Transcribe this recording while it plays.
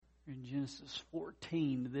We're in Genesis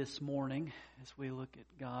 14 this morning as we look at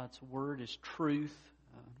God's Word as truth.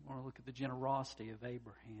 I want to look at the generosity of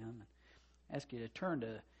Abraham. I ask you to turn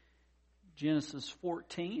to Genesis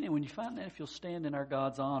 14, and when you find that, if you'll stand in our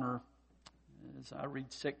God's honor as I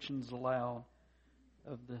read sections aloud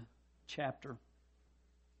of the chapter.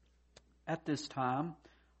 At this time,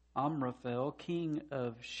 Amraphel, king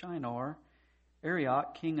of Shinar,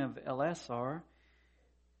 Arioch, king of Elasar,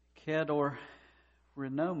 Kedor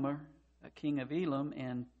Renomer, king of Elam,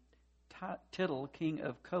 and Tidal, king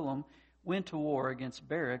of Colam, went to war against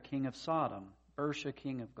Bera, king of Sodom, Bersha,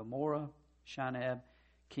 king of Gomorrah, Shinab,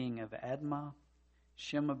 king of Admah,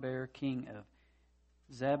 Shemaber, king of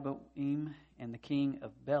Zeboim, and the king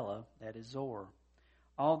of Bela, that is Zor.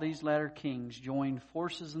 All these latter kings joined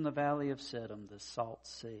forces in the valley of Sedom, the Salt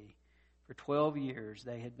Sea. For 12 years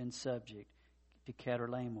they had been subject to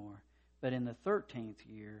Chedorlaomer, but in the 13th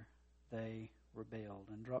year they rebelled.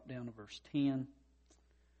 And drop down to verse 10.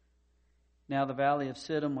 Now the valley of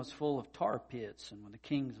Siddim was full of tar pits, and when the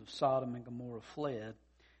kings of Sodom and Gomorrah fled,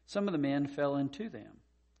 some of the men fell into them,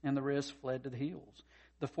 and the rest fled to the hills.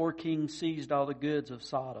 The 4 kings seized all the goods of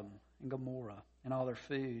Sodom and Gomorrah and all their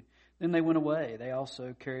food. Then they went away. They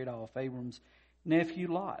also carried off Abram's nephew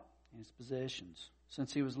Lot and his possessions,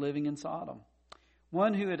 since he was living in Sodom.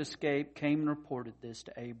 One who had escaped came and reported this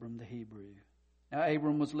to Abram the Hebrew. Now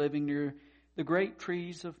Abram was living near the great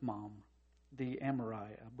trees of Mamre, the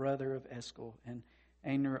Amorite, a brother of Eshcol, and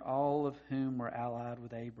Aner, all of whom were allied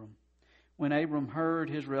with Abram. When Abram heard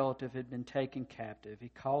his relative had been taken captive, he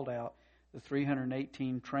called out the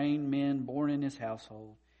 318 trained men born in his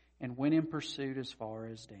household and went in pursuit as far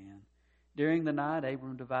as Dan. During the night,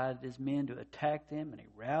 Abram divided his men to attack them, and he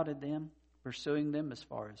routed them, pursuing them as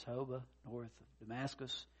far as Hobah, north of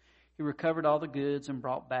Damascus. He recovered all the goods and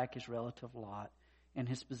brought back his relative Lot and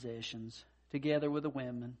his possessions, together with the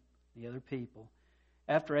women, the other people.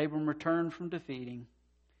 After Abram returned from defeating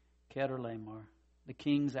Chedorlaomer, the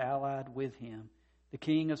kings allied with him, the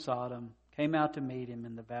king of Sodom came out to meet him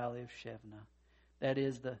in the valley of Shevna, that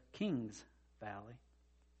is the king's valley.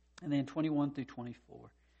 And then 21 through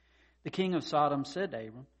 24. The king of Sodom said to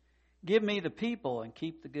Abram, "Give me the people and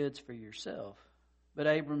keep the goods for yourself." But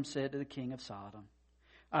Abram said to the king of Sodom,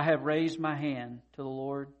 "I have raised my hand to the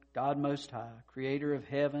Lord God Most High, creator of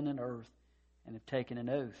heaven and earth, and have taken an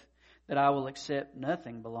oath that I will accept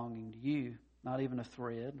nothing belonging to you, not even a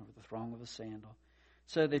thread or the thong of a sandal,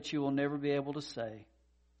 so that you will never be able to say,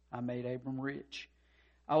 'I made Abram rich.'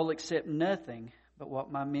 I will accept nothing but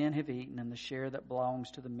what my men have eaten and the share that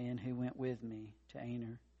belongs to the men who went with me to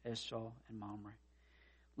Aner, Eshcol, and Mamre.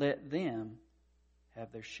 Let them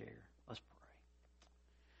have their share." Let's pray.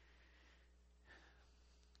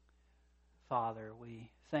 Father,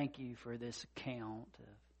 we thank you for this account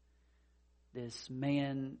of this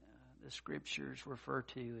man the Scriptures refer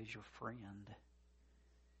to as your friend.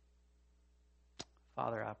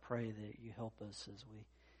 Father, I pray that you help us as we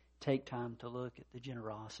take time to look at the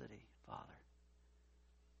generosity, Father,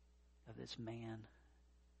 of this man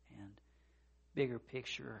and bigger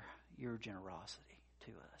picture, your generosity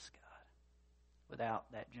to us, God.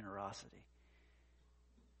 Without that generosity,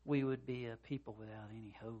 we would be a people without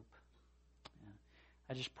any hope. And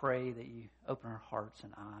I just pray that you open our hearts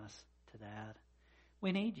and eyes to that.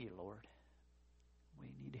 We need you, Lord. We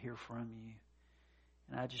need to hear from you.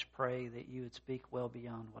 And I just pray that you would speak well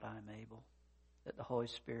beyond what I am able, that the Holy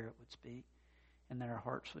Spirit would speak, and that our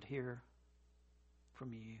hearts would hear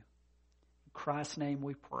from you. In Christ's name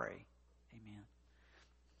we pray. Amen.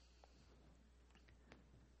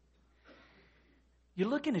 You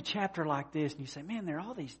look in a chapter like this and you say, man, there are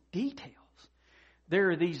all these details. There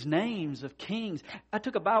are these names of kings. I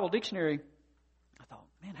took a Bible dictionary. I thought,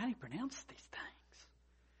 man, how do you pronounce these things?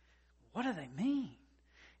 What do they mean?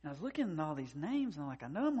 And I was looking at all these names, and I'm like, I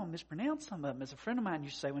know I'm going to mispronounce some of them. As a friend of mine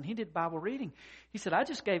used to say, when he did Bible reading, he said, I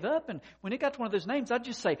just gave up, and when it got to one of those names, I'd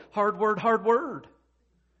just say, hard word, hard word.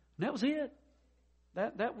 And that was it.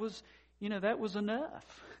 That was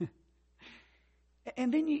enough.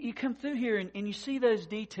 And then you come through here, and you see those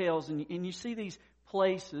details, and you see these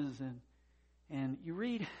places, and you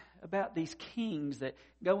read about these kings that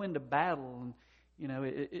go into battle, and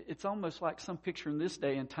it's almost like some picture in this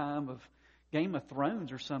day and time of Game of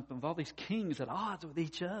Thrones or something, with all these kings at odds with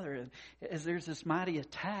each other, and as there's this mighty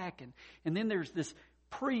attack, and then there's this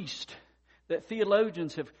priest that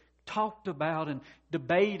theologians have talked about and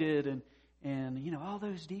debated, and all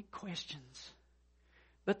those deep questions.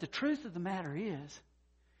 But the truth of the matter is,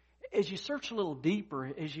 as you search a little deeper,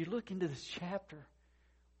 as you look into this chapter,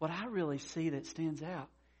 what I really see that stands out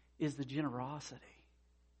is the generosity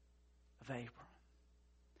of Abram.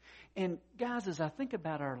 And guys, as I think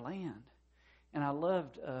about our land, and I was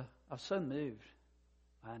so moved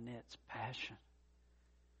by Annette's passion.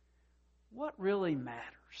 What really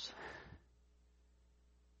matters?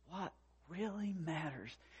 What really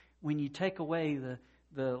matters when you take away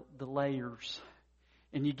the layers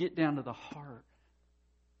and you get down to the heart?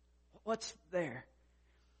 What's there?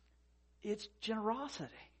 It's generosity.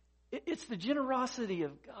 It's the generosity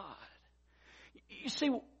of God. You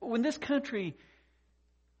see, when this country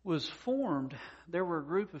was formed, there were a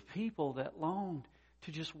group of people that longed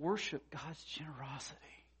to just worship God's generosity.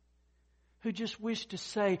 Who just wished to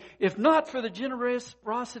say, if not for the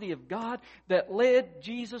generosity of God that led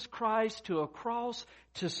Jesus Christ to a cross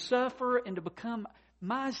to suffer and to become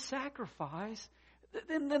my sacrifice,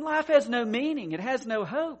 then life has no meaning. It has no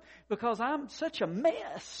hope because I'm such a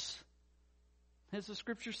mess. As the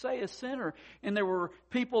Scriptures say, a sinner. And there were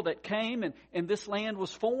people that came and this land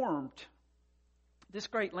was formed. This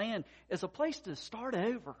great land as a place to start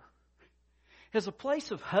over. As a place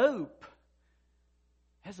of hope.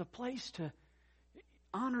 As a place to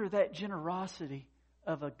honor that generosity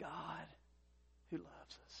of a God who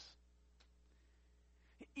loves us.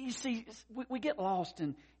 You see, we get lost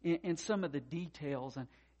in some of the details,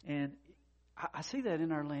 and I see that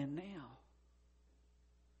in our land now.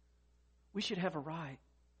 We should have a right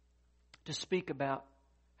to speak about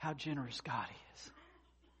how generous God is.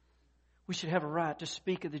 We should have a right to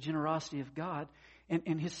speak of the generosity of God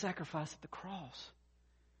and His sacrifice at the cross.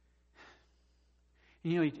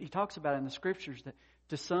 You know, he talks about in the Scriptures that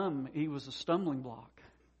to some He was a stumbling block,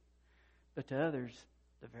 but to others,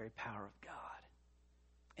 the very power of God.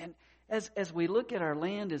 And as we look at our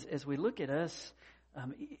land, as we look at us,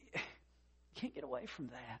 you can't get away from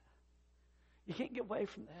that. You can't get away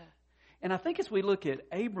from that. And I think as we look at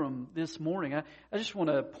Abram this morning, I just want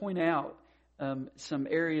to point out some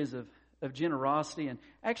areas of generosity. And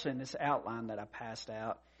actually in this outline that I passed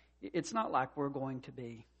out, it's not like we're going to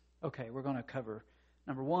be, okay, we're going to cover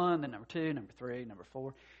number 1, then number 2, number 3, number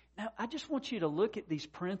 4. Now, I just want you to look at these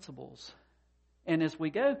principles. And as we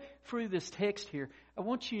go through this text here, I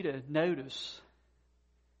want you to notice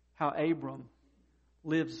how Abram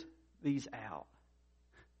lives these out.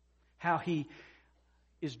 How he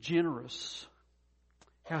is generous.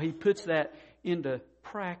 How he puts that into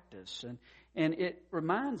practice. And it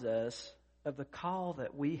reminds us of the call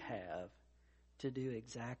that we have to do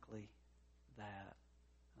exactly that.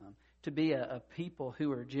 To be a people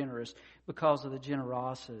who are generous because of the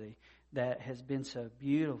generosity that has been so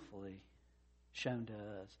beautifully shown to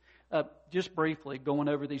us. Just briefly, going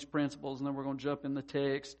over these principles, and then we're going to jump in the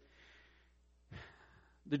text.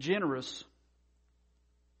 The generous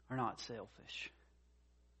are not selfish.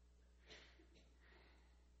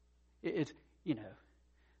 It's, you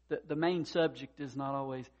know, the main subject is not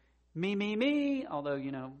always me, although,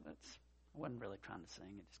 you know, I wasn't really trying to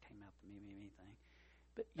sing. It just came out the me thing.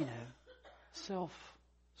 But, you know,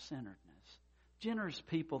 self-centeredness. Generous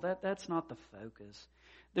people, that's not the focus.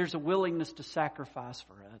 There's a willingness to sacrifice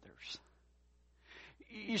for others.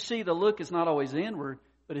 You see, the look is not always inward,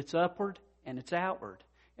 but it's upward and it's outward.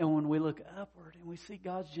 And when we look upward and we see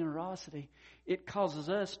God's generosity, it causes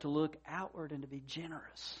us to look outward and to be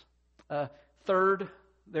generous. Third,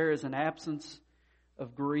 there is an absence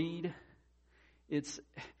of greed. It's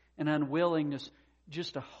an unwillingness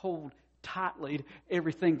just to hold tightly to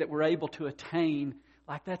everything that we're able to attain,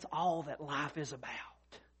 like that's all that life is about.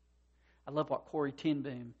 I love what Corrie ten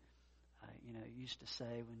Boom used to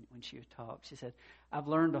say when she would talk. She said, I've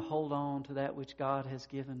learned to hold on to that which God has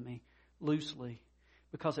given me loosely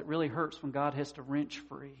because it really hurts when God has to wrench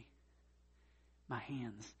free my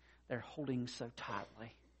hands. They're holding so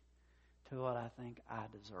tightly to what I think I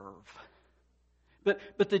deserve.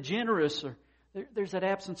 But the generous, there's that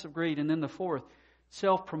absence of greed. And then the fourth,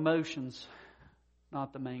 self-promotion's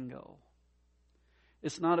not the main goal.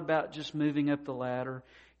 It's not about just moving up the ladder.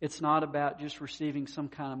 It's not about just receiving some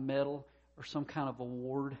kind of medal or some kind of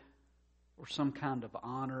award or some kind of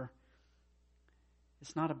honor.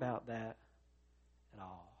 It's not about that at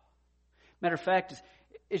all. Matter of fact,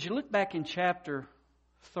 as you look back in chapter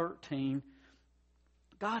 13,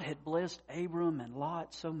 God had blessed Abram and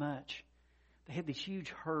Lot so much. They had these huge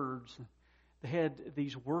herds. They had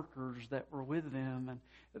these workers that were with them. And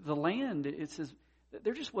the land, it says,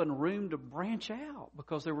 there just wasn't room to branch out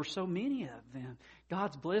because there were so many of them.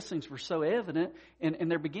 God's blessings were so evident, and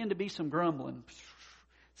there began to be some grumbling.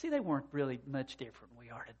 See, they weren't really much different than we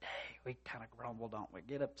are today. We kind of grumble, don't we?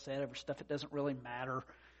 Get upset over stuff that doesn't really matter.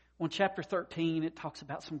 Well, in chapter 13, it talks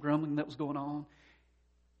about some grumbling that was going on.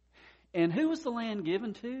 And who was the land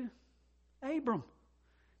given to? Abram.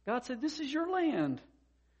 God said, this is your land.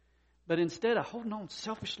 But instead of holding on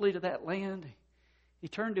selfishly to that land, he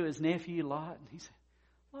turned to his nephew Lot and he said,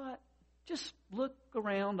 Lot, just look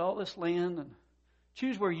around all this land and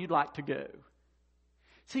choose where you'd like to go.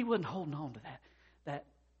 See, he wasn't holding on to that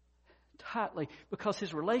tightly because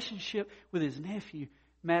his relationship with his nephew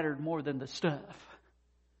mattered more than the stuff.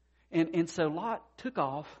 And so Lot took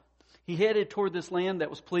off. He headed toward this land that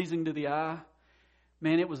was pleasing to the eye.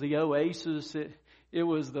 Man, it was the oasis. It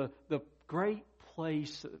was the great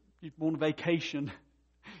place. You'd want a vacation.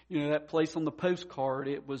 You know, that place on the postcard.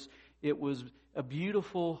 It was a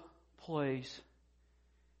beautiful place.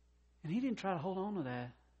 And he didn't try to hold on to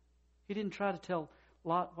that. He didn't try to tell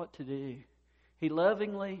Lot what to do. He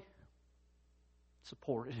lovingly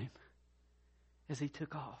supported him as he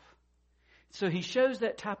took off. So he shows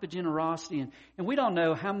that type of generosity. And we don't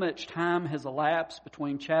know how much time has elapsed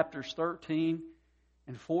between chapters 13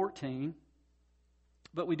 and 14.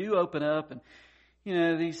 But we do open up and, you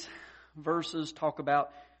know, these verses talk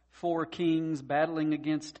about 4 kings battling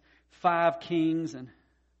against 5 kings. And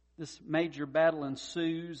this major battle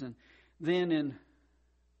ensues. And then in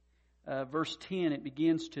verse 10 it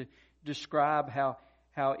begins to describe how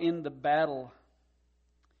in the battle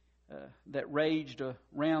that raged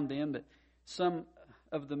around them, that some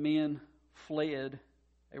of the men fled.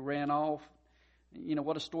 They ran off. You know,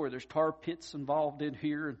 what a story. There's tar pits involved in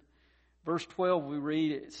here. And verse 12 we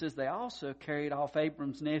read, it says, they also carried off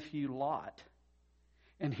Abram's nephew Lot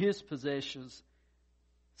and his possessions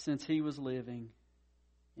since he was living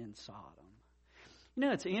in Sodom. You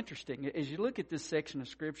know, it's interesting. As you look at this section of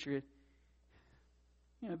Scripture,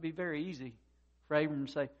 it'd be very easy for Abram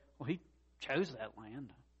to say, well, he chose that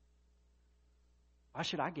land. Why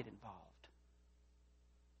should I get involved?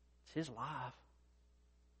 It's his life.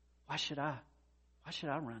 Why should I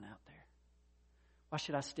run out there? Why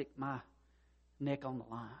should I stick my neck on the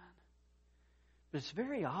line? But it's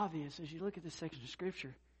very obvious as you look at this section of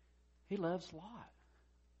Scripture, he loves Lot.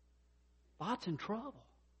 Lot's in trouble.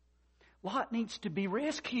 Lot needs to be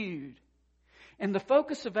rescued. And the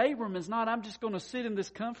focus of Abram is not, I'm just going to sit in this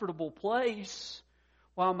comfortable place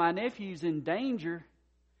while my nephew's in danger.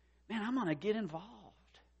 Man, I'm going to get involved.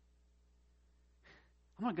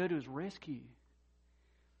 I'm going to go to his rescue.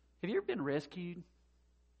 Have you ever been rescued? Have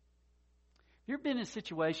you ever been in a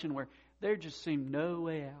situation where there just seemed no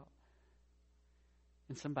way out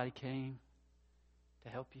and somebody came to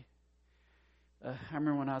help you? I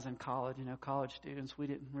remember when I was in college, college students, we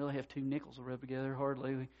didn't really have 2 nickels to rub together,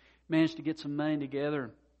 hardly. We managed to get some money together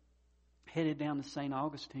and headed down to St.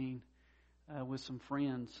 Augustine with some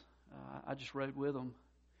friends. I just rode with them.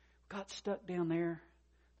 Got stuck down there.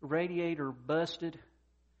 The radiator busted.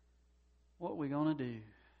 What were we going to do?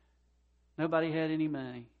 Nobody had any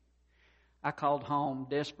money. I called home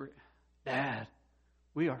desperate. Dad,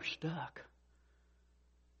 we are stuck.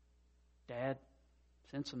 Dad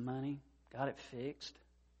sent some money. Got it fixed.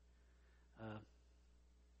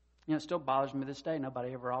 It still bothers me this day.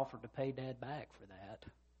 Nobody ever offered to pay Dad back for that.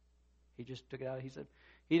 He just took it out. He said,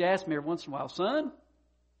 he'd ask me every once in a while, son,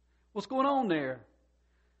 what's going on there?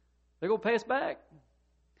 They're going to pay us back.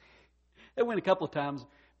 It went a couple of times.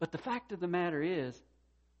 But the fact of the matter is,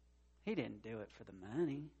 he didn't do it for the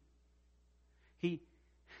money. He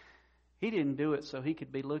didn't do it so he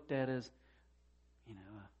could be looked at as, a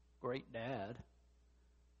great dad.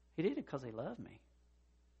 He did it because he loved me.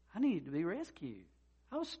 I needed to be rescued.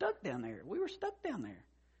 I was stuck down there. We were stuck down there.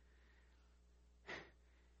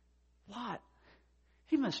 Lot,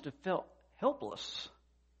 he must have felt helpless.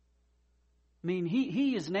 I mean,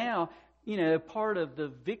 he is now, part of the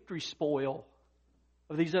victory spoil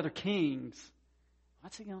of these other kings.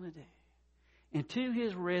 What's he going to do? And to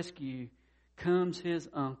his rescue comes his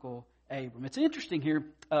uncle Abram. It's interesting here.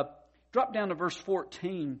 Drop down to verse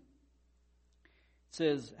 14. It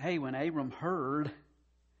says, hey, when Abram heard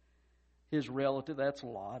his relative, that's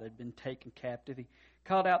Lot, had been taken captive, he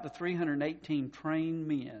called out the 318 trained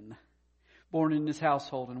men born in his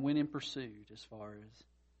household and went in pursuit as far as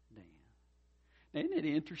Dan. Now, isn't it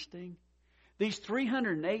interesting? These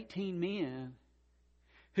 318 men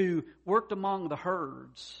who worked among the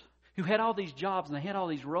herds, who had all these jobs and they had all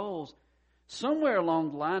these roles, somewhere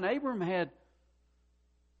along the line, Abram had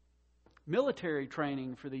military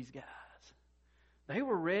training for these guys. They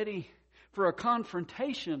were ready for a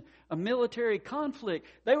confrontation, a military conflict.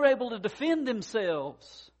 They were able to defend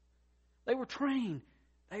themselves. They were trained.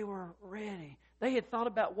 They were ready. They had thought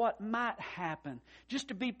about what might happen, just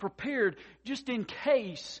to be prepared, just in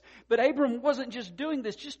case. But Abram wasn't just doing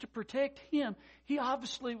this just to protect him. He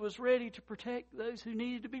obviously was ready to protect those who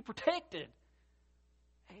needed to be protected.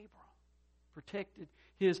 Abram protected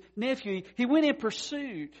his nephew. He went in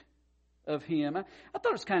pursuit. of him. I thought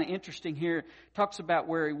it was kind of interesting here. It talks about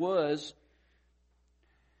where he was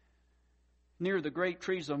near the great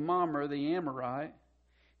trees of Mamre, the Amorite.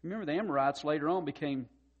 Remember, the Amorites later on became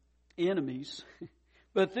enemies.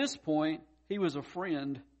 But at this point, he was a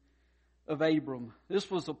friend of Abram. This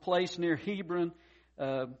was a place near Hebron,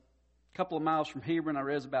 a couple of miles from Hebron. I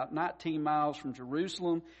read it's about 19 miles from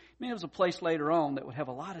Jerusalem. I mean, it was a place later on that would have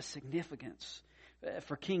a lot of significance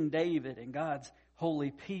for King David and God's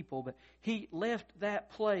holy people. But he left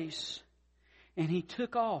that place and he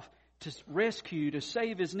took off to rescue, to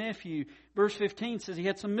save his nephew. Verse 15 says he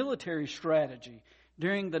had some military strategy.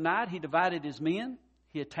 During the night, he divided his men.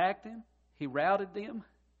 He attacked them. He routed them.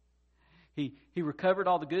 He recovered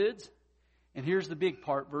all the goods. And here's the big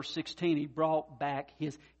part, verse 16. He brought back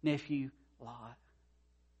his nephew Lot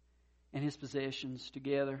and his possessions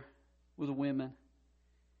together with the women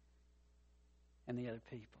and the other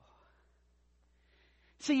people.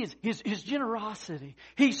 See, his generosity.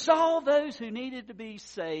 He saw those who needed to be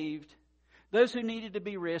saved, those who needed to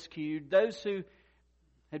be rescued, those who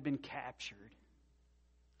had been captured.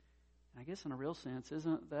 I guess in a real sense,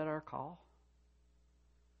 isn't that our call?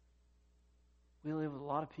 We live with a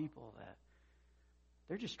lot of people that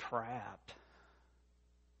they're just trapped.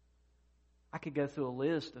 I could go through a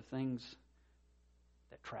list of things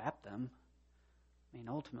that trap them. I mean,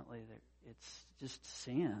 ultimately, it's just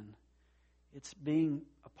sin. It's being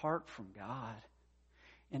apart from God.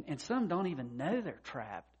 And some don't even know they're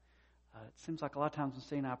trapped. It seems like a lot of times when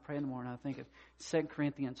Steve and I pray in the morning, I think of 2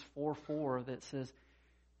 Corinthians 4:4 that says,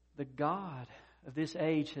 the God of this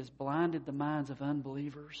age has blinded the minds of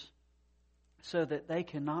unbelievers so that they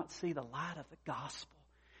cannot see the light of the gospel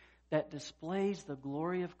that displays the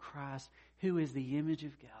glory of Christ, who is the image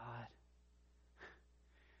of God.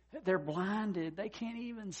 They're blinded. They can't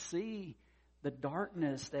even see the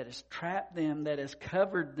darkness that has trapped them, that has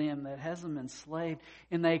covered them, that has them enslaved.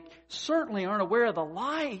 And they certainly aren't aware of the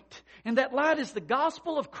light. And that light is the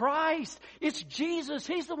gospel of Christ. It's Jesus.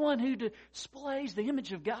 He's the one who displays the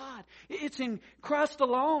image of God. It's in Christ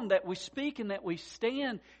alone that we speak and that we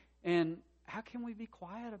stand. And how can we be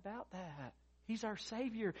quiet about that? He's our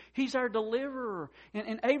Savior. He's our deliverer.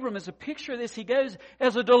 And Abram is a picture of this. He goes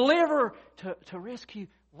as a deliverer to rescue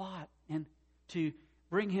Lot and to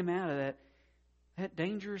bring him out of that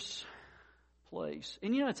dangerous place.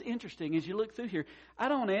 And you know, it's interesting as you look through here, I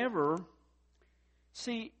don't ever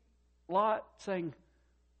see Lot saying,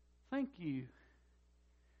 thank you,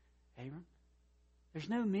 Abram. There's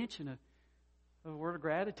no mention of a word of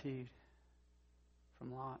gratitude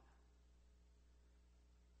from Lot.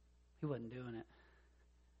 He wasn't doing it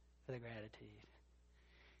for the gratitude.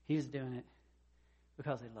 He was doing it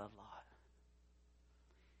because he loved Lot.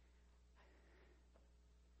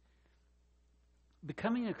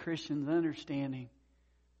 Becoming a Christian is understanding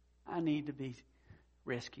I need to be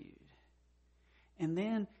rescued. And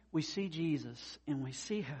then we see Jesus and we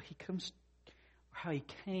see how he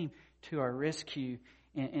came to our rescue.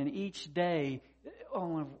 And each day,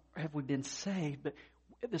 have we been saved? But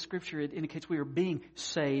the Scripture indicates we are being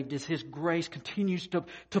saved as His grace continues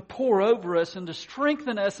to pour over us and to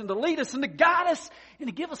strengthen us and to lead us and to guide us and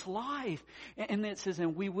to give us life. And it says,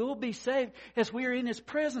 and we will be saved as we are in His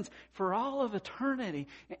presence for all of eternity.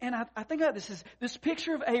 And I think about this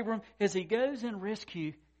picture of Abram as he goes in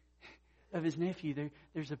rescue of his nephew.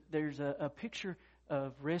 There's a picture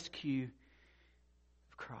of rescue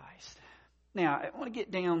of Christ. Now, I want to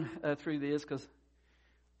get down through this because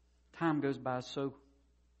time goes by so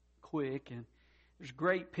quick, and there's a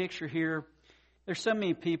great picture here. There's so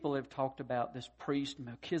many people have talked about this priest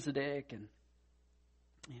Melchizedek and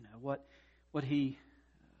what he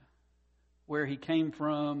where he came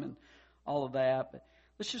from and all of that. But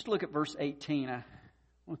let's just look at verse 18. I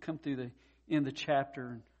want to come through the end of the chapter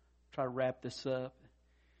and try to wrap this up.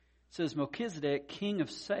 It says Melchizedek, king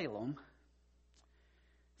of Salem.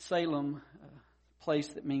 Salem, a place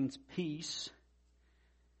that means peace.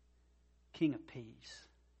 King of peace.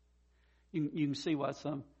 You can see why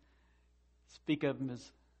some speak of him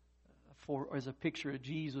as a picture of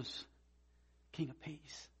Jesus, King of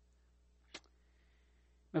peace.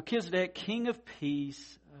 Melchizedek, King of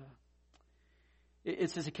peace. It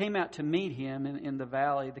says he came out to meet him in the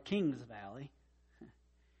valley, the king's valley.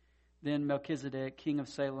 Then Melchizedek, king of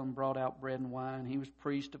Salem, brought out bread and wine. He was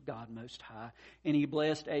priest of God Most High. And he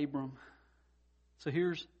blessed Abram. So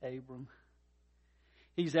here's Abram.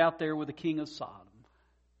 He's out there with the king of Sodom.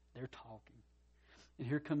 They're talking. And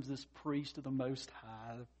here comes this priest of the Most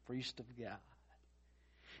High, the priest of God.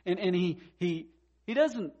 And he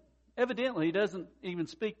doesn't even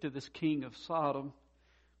speak to this king of Sodom,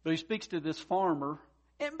 but he speaks to this farmer.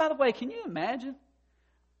 And by the way, can you imagine?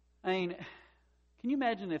 I mean, can you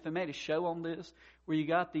imagine if they made a show on this where you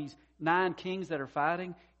got these 9 kings that are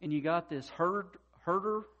fighting and you got this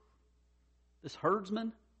herder, this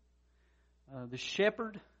herdsman, the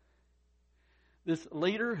shepherd, this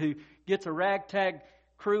leader who gets a ragtag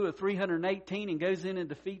crew of 318 and goes in and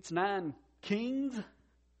defeats 9 kings,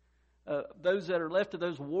 those that are left of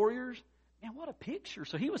those warriors. Man, what a picture.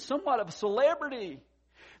 So he was somewhat of a celebrity.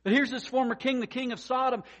 But here's this former king, the king of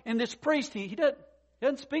Sodom, and this priest, he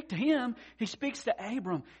doesn't speak to him. He speaks to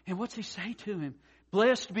Abram. And what's he say to him?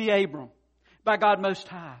 Blessed be Abram by God Most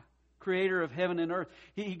High, creator of heaven and earth.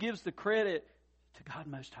 He gives the credit to God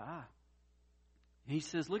Most High. He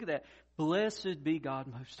says, look at that. Blessed be God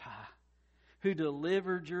Most High, who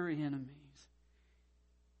delivered your enemies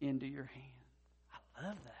into your hand. I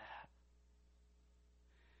love that.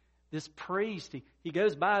 This priest, he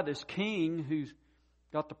goes by this king who's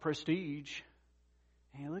got the prestige,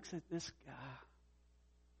 and he looks at this guy.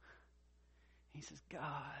 He says,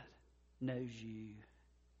 God knows you.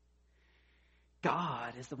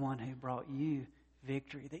 God is the one who brought you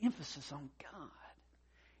victory. The emphasis on God.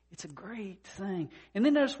 It's a great thing. And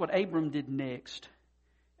then notice what Abram did next.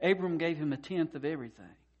 Abram gave him 1/10 of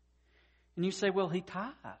everything. And you say, well, he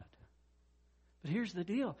tithed. But here's the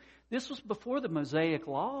deal. This was before the Mosaic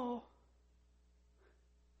law.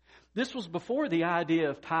 This was before the idea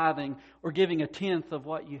of tithing or giving 1/10 of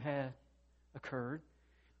what you had occurred.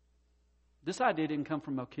 This idea didn't come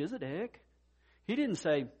from Melchizedek. He didn't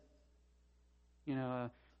say,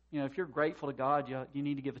 if you're grateful to God, you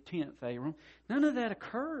need to give 1/10, Abram. None of that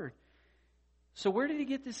occurred. So where did he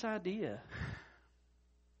get this idea?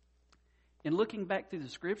 In looking back through the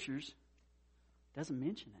Scriptures, it doesn't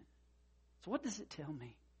mention it. So what does it tell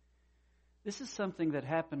me? This is something that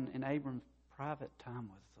happened in Abram's private time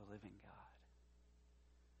with the living God.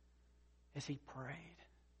 As he prayed,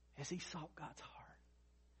 as he sought God's heart,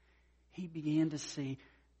 he began to see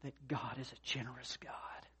that God is a generous God.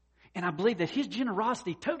 And I believe that his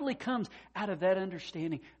generosity totally comes out of that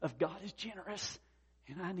understanding of God is generous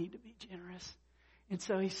and I need to be generous. And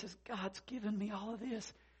so he says, God's given me all of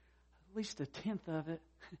this. At least 1/10 of it.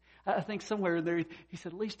 I think somewhere in there he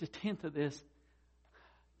said at least 1/10 of this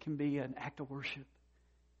can be an act of worship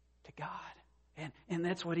to God. And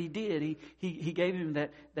that's what he did. He gave him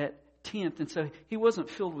that 1/10. And so he wasn't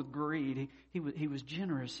filled with greed. He was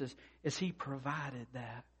generous as he provided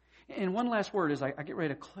that. And one last word as I get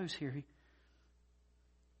ready to close here.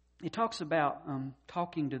 He talks about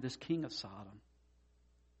talking to this king of Sodom.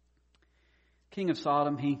 King of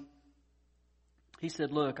Sodom, he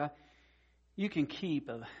said, look, you can keep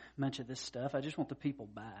a bunch of this stuff. I just want the people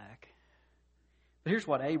back. But here's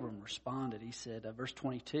what Abram responded. He said, verse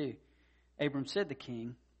 22, Abram said to the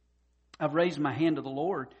king, I've raised my hand to the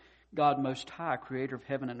Lord, God Most High, creator of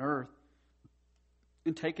heaven and earth,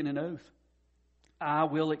 and taken an oath. I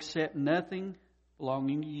will accept nothing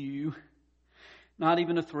belonging to you, not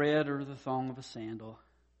even a thread or the thong of a sandal,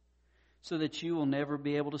 so that you will never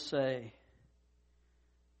be able to say,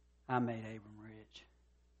 I made Abram rich.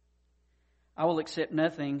 I will accept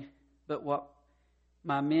nothing but what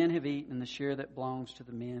my men have eaten and the share that belongs to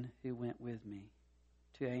the men who went with me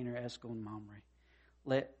to Aner, Eshcol, and Mamre.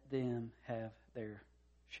 Let them have their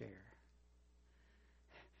share.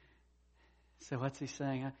 So what's he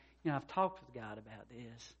saying? I've talked with God about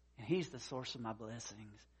this, and he's the source of my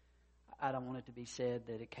blessings. I don't want it to be said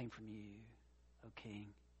that it came from you, O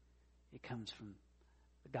King. It comes from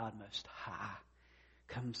the God Most High.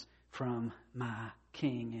 It comes from my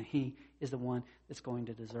King, and he is the one that's going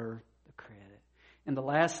to deserve the credit. And the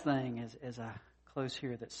last thing, as I close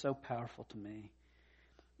here, that's so powerful to me,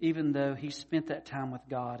 even though he spent that time with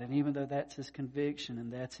God, and even though that's his conviction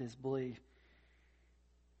and that's his belief,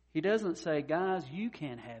 he doesn't say, guys, you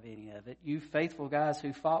can't have any of it, you faithful guys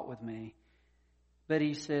who fought with me. But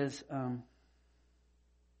he says,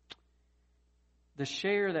 the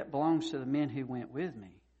share that belongs to the men who went with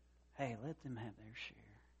me, hey, let them have their share.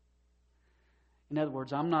 In other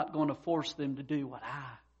words, I'm not going to force them to do what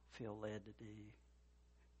I feel led to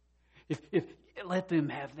do. If let them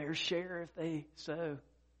have their share if they so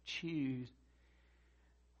choose.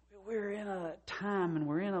 We're in a time and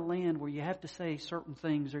we're in a land where you have to say certain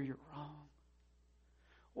things or you're wrong.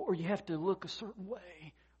 Or you have to look a certain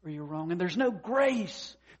way or you're wrong. And there's no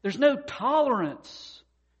grace. There's no tolerance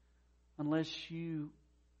unless you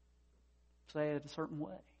say it a certain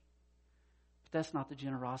way. But that's not the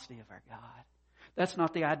generosity of our God. That's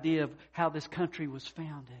not the idea of how this country was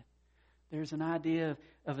founded. There's an idea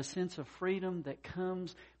of a sense of freedom that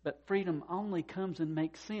comes, but freedom only comes and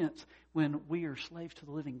makes sense when we are slaves to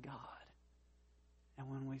the living God. And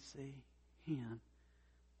when we see Him,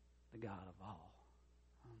 the God of all.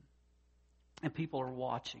 And people are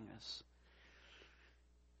watching us.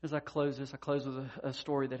 As I close this, I close with a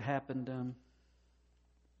story that happened in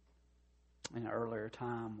an earlier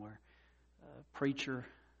time where a preacher,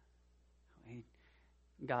 he'd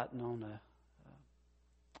gotten on a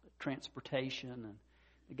transportation, and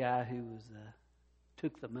the guy who was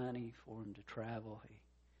took the money for him to travel,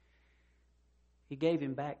 he gave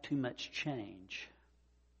him back too much change.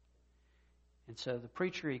 And so the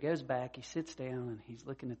preacher, he goes back, he sits down, and he's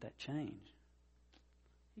looking at that change.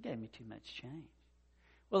 He gave me too much change.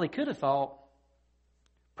 Well, he could have thought,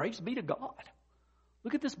 praise be to God.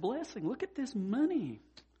 Look at this blessing. Look at this money.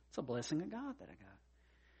 It's a blessing of God that I got.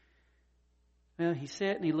 Well, he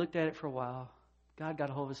sat and he looked at it for a while. God got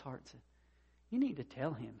a hold of his heart and said, you need to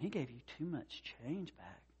tell him he gave you too much change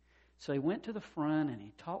back. So he went to the front and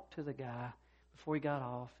he talked to the guy before he got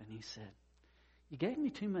off, and he said, you gave me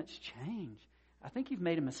too much change. I think you've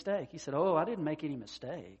made a mistake. He said, oh, I didn't make any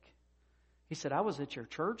mistake. He said, I was at your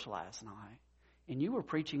church last night, and you were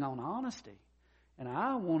preaching on honesty, and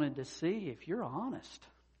I wanted to see if you're honest.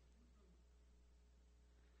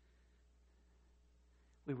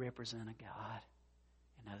 We represent a God,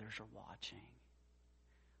 and others are watching.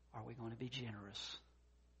 Are we going to be generous?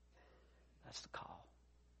 That's the call.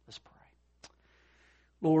 Let's pray.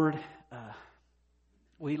 Lord,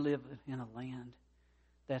 we live in a land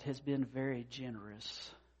that has been very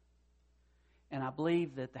generous. And I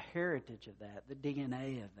believe that the heritage of that, the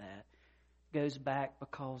DNA of that, goes back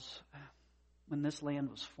because when this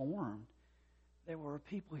land was formed, there were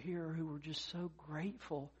people here who were just so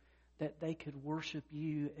grateful that they could worship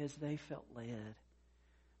you as they felt led.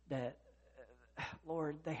 That,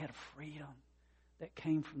 Lord, they had a freedom that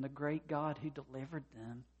came from the great God who delivered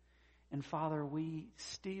them. And Father, we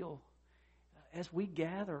still, as we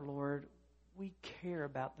gather, Lord, we care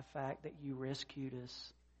about the fact that you rescued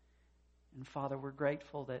us. And Father, we're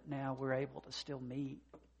grateful that now we're able to still meet.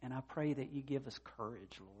 And I pray that you give us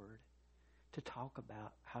courage, Lord, to talk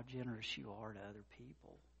about how generous you are to other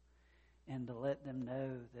people. And to let them know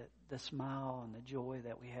that the smile and the joy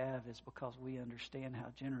that we have is because we understand how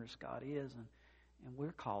generous God is. And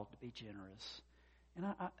we're called to be generous. And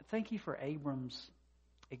I thank you for Abram's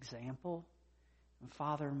example. And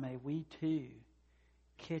Father, may we too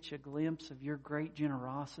catch a glimpse of your great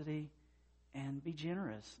generosity and be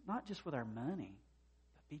generous, not just with our money,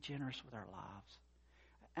 but be generous with our lives.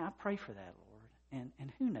 And I pray for that, Lord.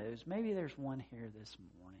 And who knows, maybe there's one here this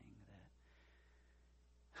morning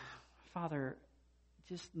that, Father,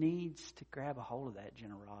 just needs to grab a hold of that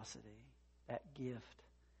generosity, that gift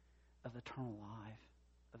of eternal life,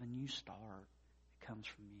 of a new start that comes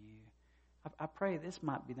from you. I pray this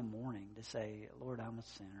might be the morning to say, Lord, I'm a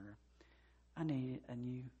sinner. I need a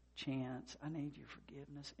new chance. I need your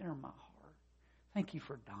forgiveness. Enter my heart. Thank you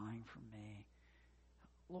for dying for me.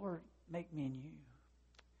 Lord, make me new.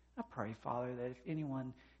 I pray, Father, that if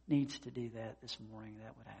anyone needs to do that this morning,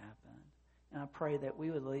 that would happen. And I pray that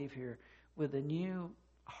we would leave here with a new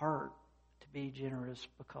heart to be generous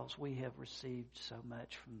because we have received so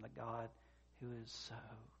much from the God who is so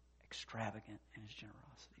extravagant in his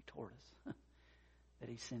generosity toward us that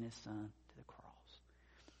he sent his Son to the cross.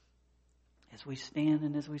 As we stand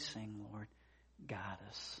and as we sing, Lord, guide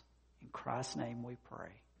us. In Christ's name we pray.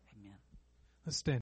 Amen. Let's stand.